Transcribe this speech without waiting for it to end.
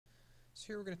So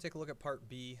here we're going to take a look at part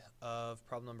B of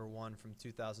problem number 1 from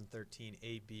 2013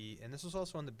 AB, and this was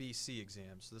also on the BC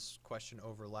exam, so this question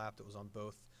overlapped. It was on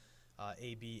both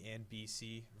AB and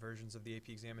BC versions of the AP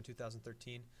exam in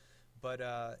 2013.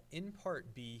 But in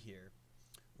part B here,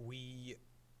 we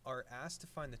are asked to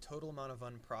find the total amount of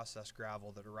unprocessed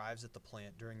gravel that arrives at the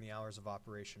plant during the hours of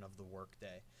operation of the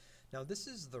workday. Now this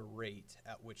is the rate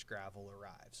at which gravel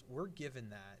arrives. We're given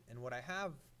that, and what I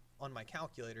have on my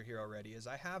calculator here already is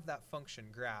I have that function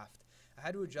graphed. I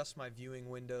had to adjust my viewing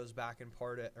windows back in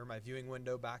part A, or my viewing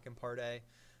window back in part A.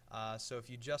 So if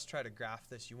you just try to graph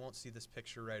this, you won't see this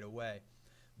picture right away.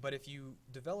 But if you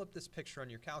develop this picture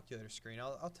on your calculator screen,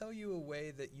 I'll tell you a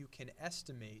way that you can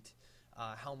estimate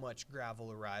how much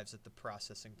gravel arrives at the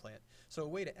processing plant. So a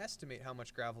way to estimate how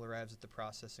much gravel arrives at the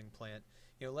processing plant,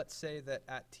 let's say that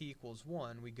at t equals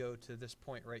 1, we go to this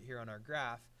point right here on our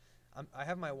graph. I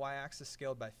have my y-axis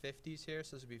scaled by 50s here,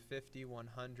 so this would be 50,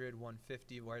 100,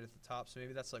 150 right at the top, so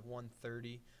maybe that's like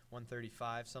 130,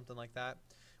 135, something like that.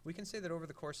 We can say that over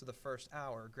the course of the first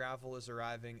hour, gravel is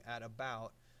arriving at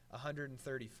about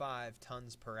 135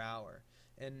 tons per hour,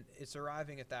 and it's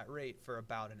arriving at that rate for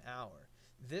about an hour.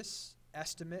 This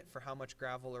estimate for how much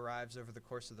gravel arrives over the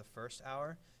course of the first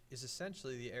hour is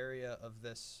essentially the area of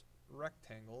this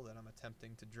rectangle that I'm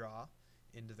attempting to draw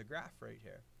into the graph right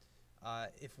here.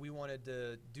 If we wanted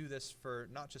to do this for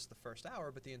not just the first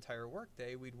hour, but the entire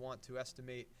workday, we'd want to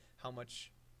estimate how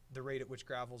much the rate at which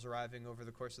gravel is arriving over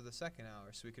the course of the second hour.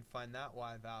 So we could find that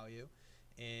y value,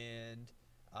 and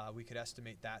we could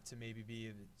estimate that to maybe be,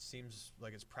 it seems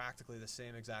like it's practically the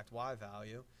same exact y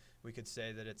value. We could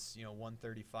say that it's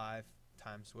 135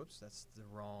 times, whoops, that's the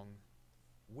wrong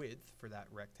width for that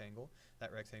rectangle.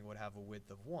 That rectangle would have a width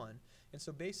of 1. And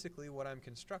so basically what I'm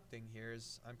constructing here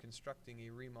is I'm constructing a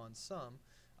Riemann sum.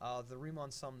 The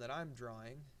Riemann sum that I'm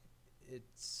drawing,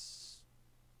 it's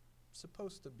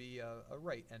supposed to be a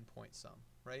right endpoint sum,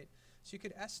 right? So you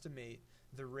could estimate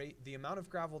the amount of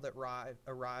gravel that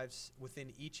arrives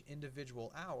within each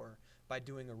individual hour by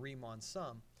doing a Riemann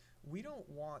sum. We don't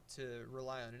want to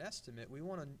rely on an estimate. We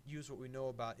want to use what we know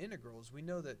about integrals. We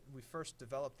know that we first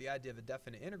developed the idea of a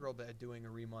definite integral by doing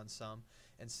a Riemann sum,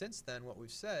 and since then what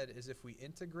we've said is if we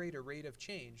integrate a rate of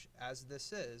change, as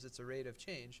this is, it's a rate of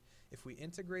change, if we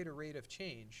integrate a rate of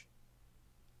change,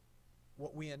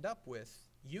 what we end up with,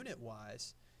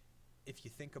 unit-wise, if you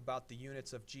think about the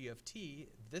units of g of t,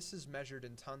 this is measured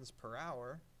in tons per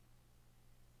hour.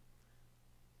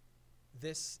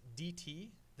 This dt,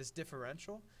 this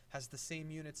differential, has the same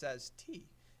units as t,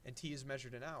 and t is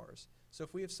measured in hours. So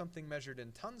if we have something measured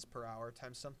in tons per hour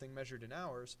times something measured in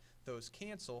hours, those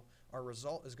cancel. Our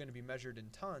result is going to be measured in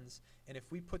tons, and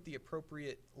if we put the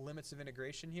appropriate limits of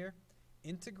integration here,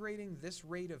 integrating this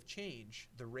rate of change,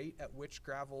 the rate at which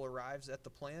gravel arrives at the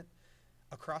plant,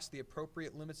 across the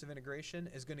appropriate limits of integration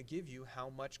is going to give you how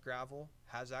much gravel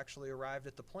has actually arrived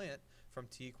at the plant from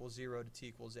t equals 0 to t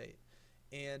equals 8.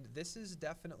 And this is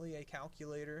definitely a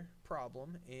calculator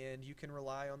problem, and you can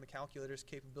rely on the calculator's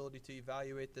capability to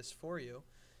evaluate this for you.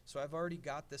 So I've already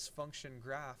got this function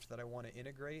graphed that I want to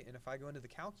integrate, and if I go into the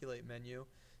calculate menu,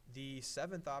 the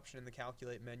 7th option in the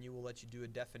calculate menu will let you do a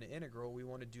definite integral. We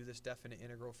want to do this definite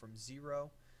integral from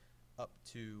 0 up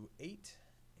to 8,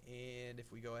 and if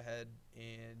we go ahead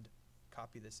and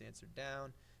copy this answer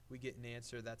down, we get an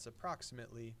answer that's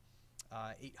approximately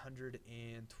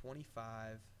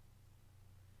 825,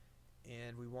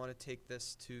 and we want to take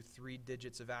this to 3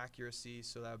 digits of accuracy,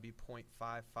 so that would be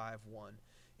 0.551,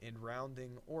 and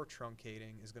rounding or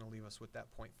truncating is going to leave us with that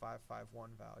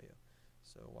 0.551 value.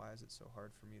 So why is it so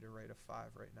hard for me to write a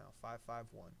 5 right now?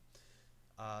 551.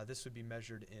 This would be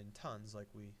measured in tons,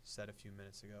 like we said a few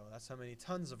minutes ago. That's how many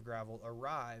tons of gravel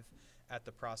arrive at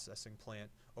the processing plant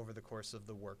over the course of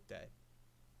the workday.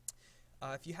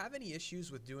 If you have any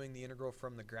issues with doing the integral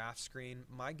from the graph screen,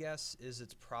 my guess is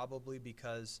it's probably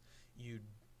because you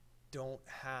don't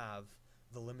have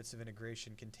the limits of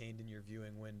integration contained in your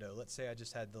viewing window. Let's say I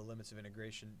just had the limits of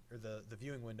integration, or the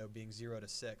viewing window being 0 to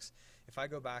 6. If I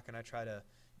go back and I try to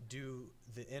do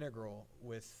the integral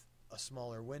with a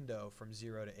smaller window from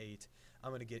 0 to 8,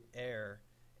 I'm going to get error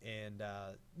and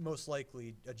most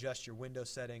likely adjust your window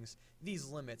settings. These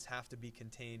limits have to be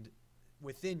contained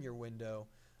within your window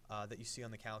that you see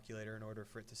on the calculator in order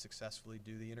for it to successfully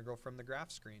do the integral from the graph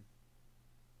screen.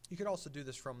 You could also do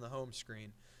this from the home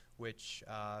screen, which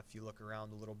if you look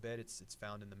around a little bit, it's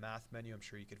found in the math menu. I'm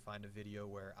sure you could find a video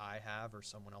where I have or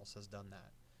someone else has done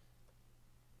that.